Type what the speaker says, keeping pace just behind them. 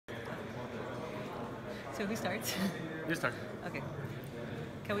So who starts? You start. Okay.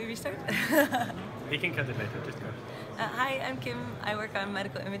 Can we restart? We can cut it later, just go. Hi, I'm Kim. I work on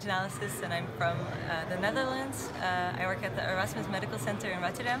medical image analysis and I'm from the Netherlands. I work at the Erasmus Medical Center in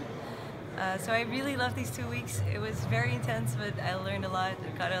Rotterdam. So I really loved these 2 weeks. It was very intense, but I learned a lot,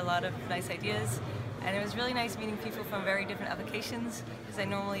 got a lot of nice ideas. And it was really nice meeting people from very different applications, because I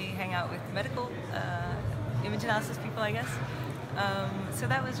normally hang out with medical image analysis people, I guess. So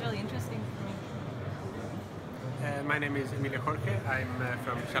that was really interesting for me. My name is Emilio Jorge. I'm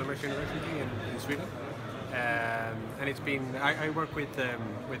from Chalmers University in Sweden. And it's been, I work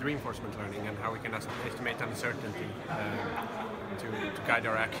with reinforcement learning and how we can estimate uncertainty to guide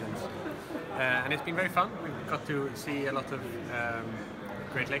our actions. And it's been very fun. We've got to see a lot of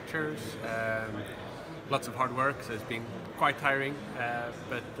great lectures, lots of hard work, so it's been quite tiring,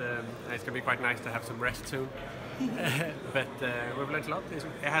 but it's going to be quite nice to have some rest soon. But we've learned a lot. It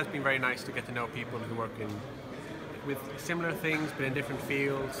has been very nice to get to know people who work with similar things but in different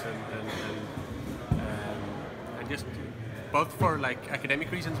fields, and just both for like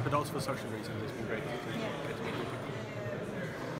academic reasons but also for social reasons. It's been great to get to meet people.